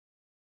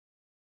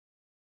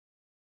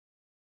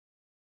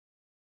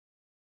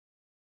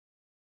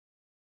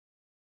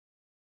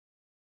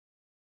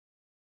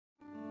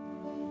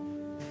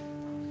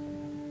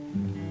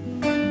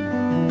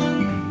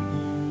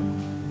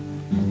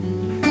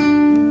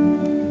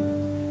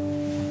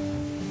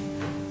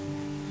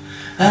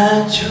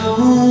I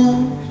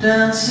drove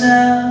down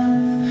south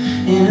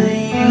in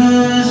a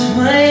used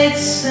white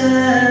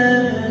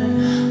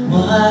Saturn,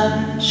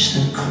 watched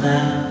the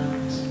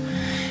clouds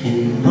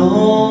in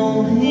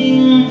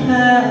rolling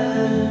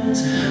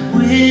patterns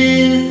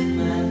with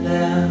my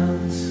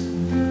doubts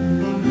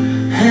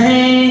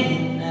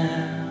hanging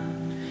out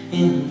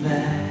in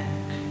back.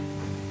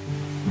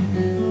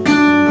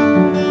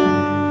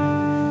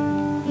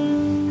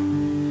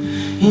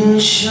 In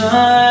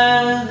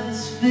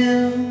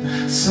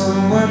Charlottesville,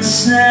 someone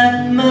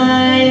snapped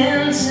my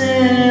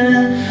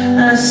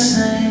antenna. I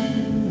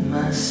sang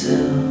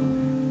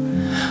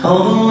myself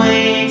all the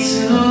way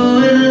to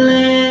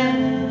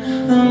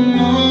Atlanta. The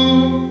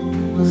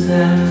moon was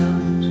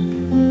out,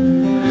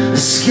 the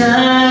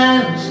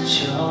sky was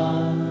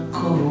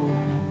charcoal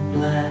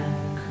black.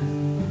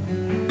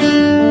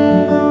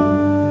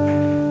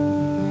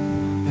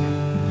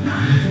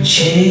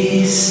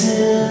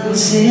 Chasing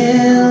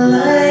tail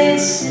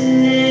lights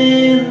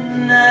in the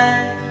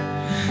night.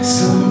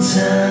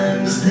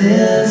 Sometimes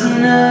there's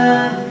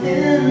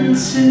nothing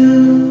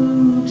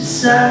to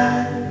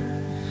decide,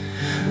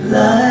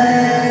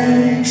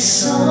 like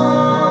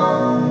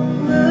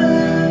songbirds.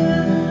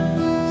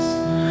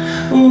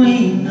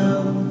 We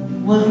know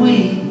what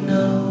we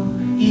know,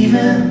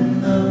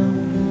 even though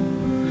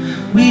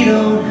we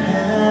don't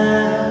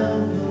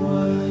have the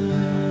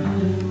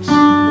words.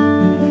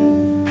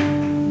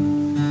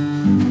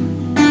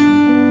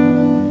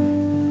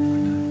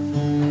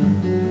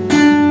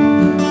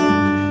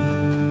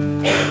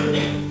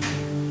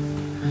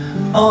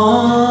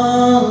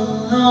 All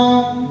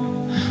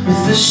alone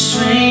with a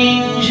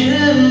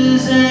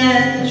stranger's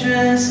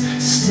address,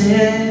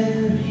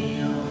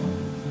 stereo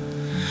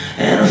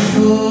and a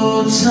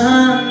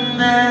futon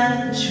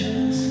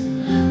mattress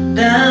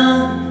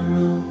down the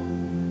road.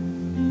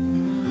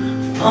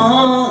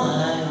 All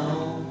I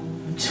own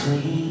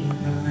between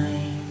the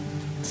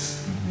lanes.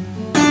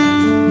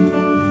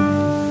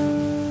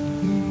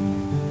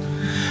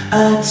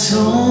 I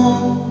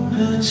told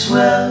her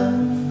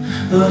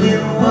 12, but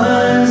it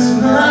was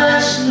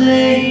much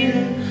later.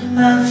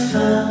 I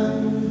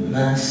found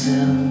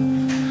myself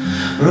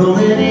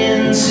rolling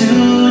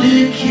into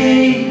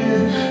Decatur.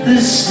 The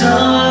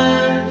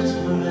stars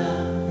were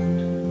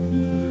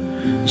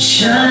out,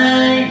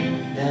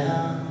 shining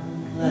down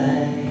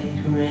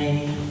like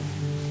rain.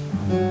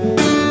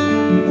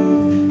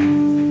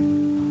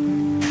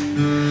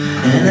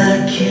 And I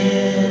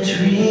can't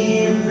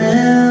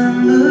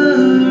remember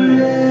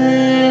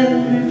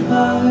every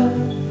part.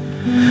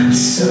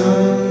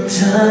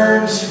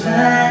 Sometimes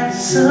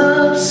facts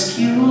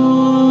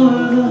obscure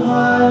the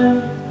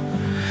heart.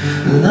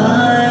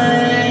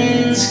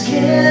 Lines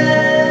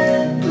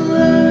get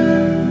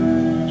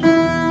blurred.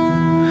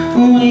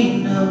 We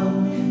know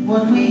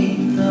what we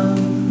know,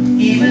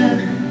 even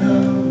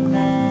though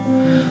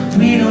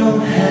we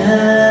don't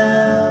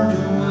have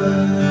the words.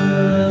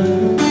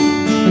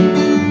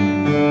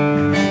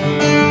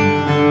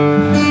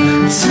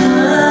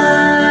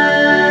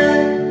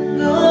 Time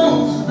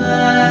goes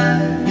by,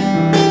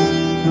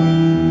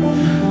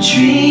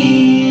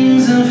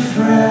 dreams of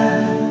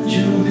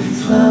fragile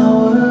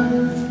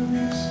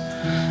flowers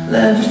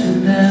left to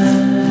die.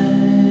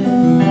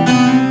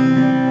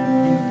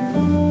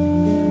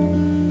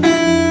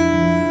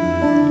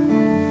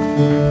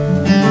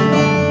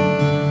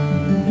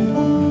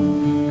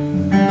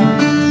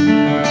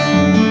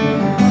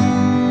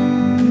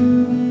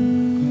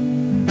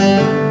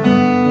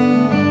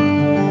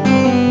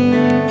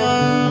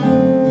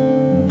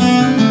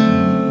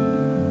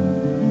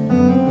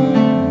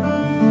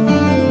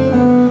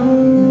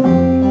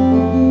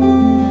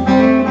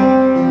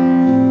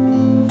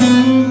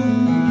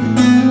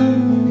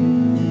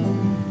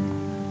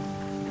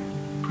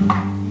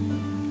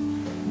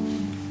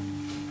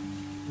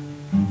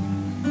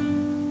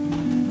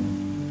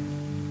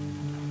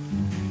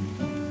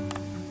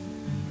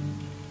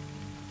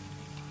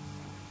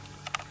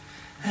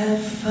 At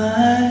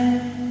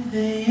 5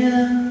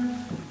 a.m.,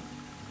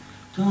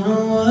 don't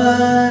know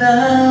what I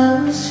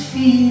was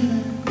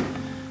feeling.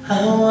 I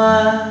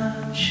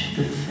watched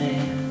the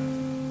fan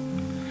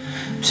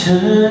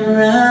turn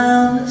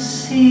round the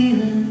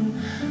ceiling,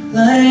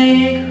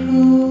 like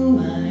who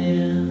I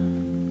am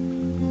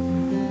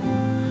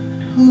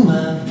and who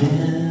I've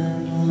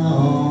been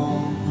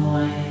along the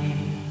way.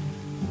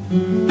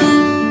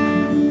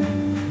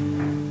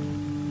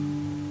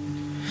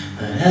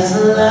 But as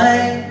the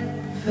light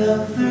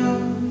fell through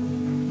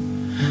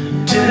a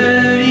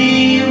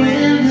dirty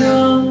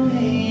window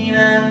pane,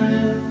 I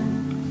knew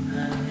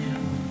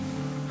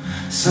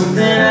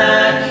something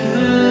I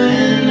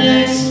couldn't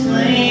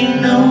explain.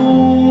 No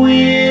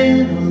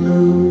win or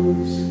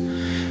lose,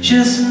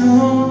 just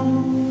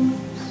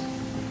moves,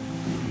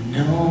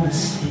 no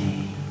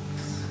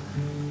mistakes.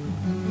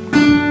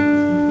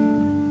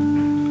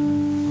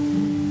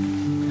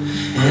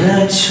 And I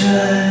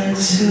tried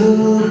to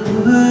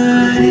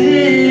put it